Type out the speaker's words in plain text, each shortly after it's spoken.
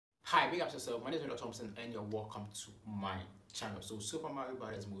Hi, big up yourself. My name is Dr. Thompson, and you're welcome to my channel. So, Super Mario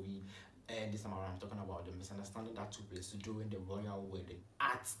Brothers movie, and this time around, I'm talking about the misunderstanding that took place during the royal wedding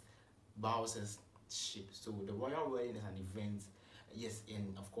at Bowser's ship. So, the royal wedding is an event, yes,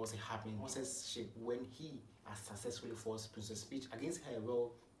 and of course, it happened on Bowser's ship when he has successfully forced Princess Peach against her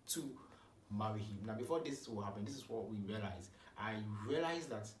will to marry him. Now, before this will happen, this is what we realized. I realized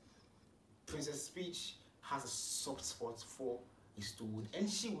that Princess Peach has a soft spot for his toad, and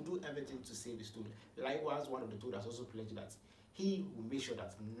she will do everything to save his toad. Likewise, one of the toad has also pledged that he will make sure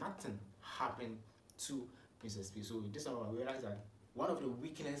that nothing happened to Princess Peach. So this time I realized that one of the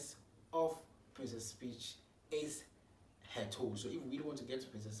weakness of Princess Peach is her toad. So if you really want to get to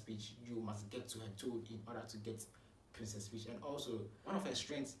Princess Peach, you must get to her toad in order to get Princess Peach. And also, one of her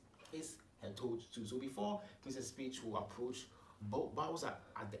strengths is her toad too. So before Princess Peach will approach Bowser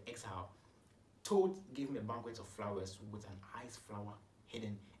at the exile, Toad gave me a banquet of flowers with an ice flower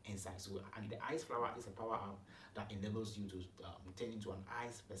hidden inside. So, and the ice flower is a power up that enables you to turn into an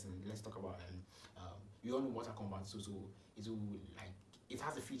ice person. Let's talk about you all know Water Combat, so it will like it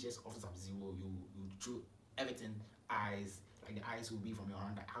has the features of Sub-Zero. You throw everything ice, like the ice will be from your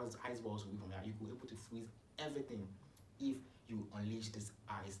hand, the ice balls will be from your hand. You will be able to freeze everything if you unleash this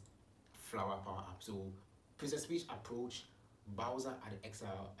ice flower power up. So Princess Peach approached Bowser at the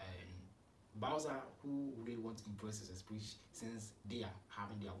exile, and Bowser, who really wants to impress his Peach since they are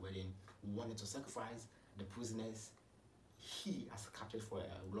having their wedding, wanted to sacrifice the prisoners he has captured for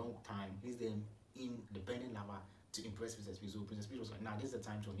a long time, place them in the burning lava to impress Princess Peach. So Princess Peach was like, "Nah, this is the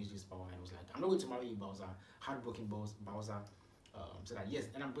time to unleash this power." And was like, "I'm not going to marry you, Bowser." Heartbroken Bowser said that yes,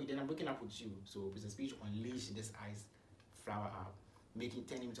 and I'm breaking up with you. So Princess Peach unleashed this ice flower up,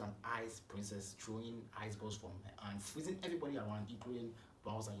 turning him to an ice princess, throwing ice balls from her and freezing everybody around, including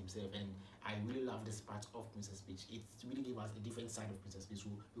Bowser himself. And I really love this part of Princess Peach. It really gave us a different side of Princess Peach,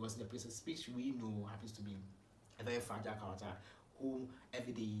 because the Princess Peach we know happens to be a very fragile character whom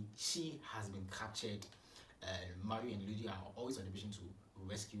every day she has been captured. Mario and Luigi are always on a mission to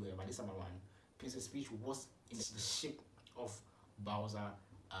rescue her. But this time around, Princess Peach was in the ship of Bowser,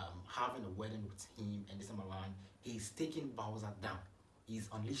 having a wedding with him, and this time around, he's taking Bowser down. He's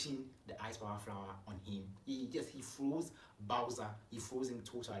unleashing the ice power flower on him. He froze Bowser. He froze him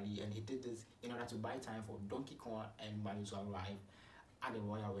totally, and he did this in order to buy time for Donkey Kong and Mario to arrive at the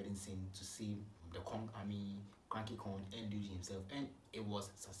royal wedding scene to see the Kong army, Cranky Kong, and Luigi himself, and it was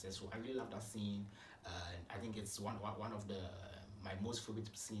successful. I really love that scene. I think it's one of the my most favorite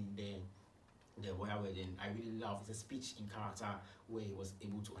scene there. The royal wedding, I really love the speech in character where he was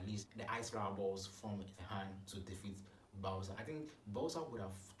able to unleash the ice flower balls from his hand to defeat Bowser. I think Bowser would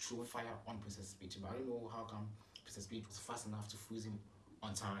have thrown fire on Princess Peach, but I don't know how come Princess Peach was fast enough to freeze him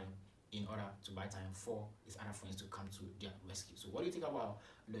on time in order to buy time for his other friends to come to their rescue. So what do you think about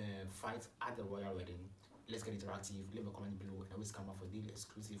the fight at the royal wedding? Let's get interactive. Leave a comment below, and always come up for daily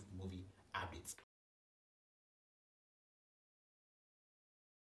exclusive movie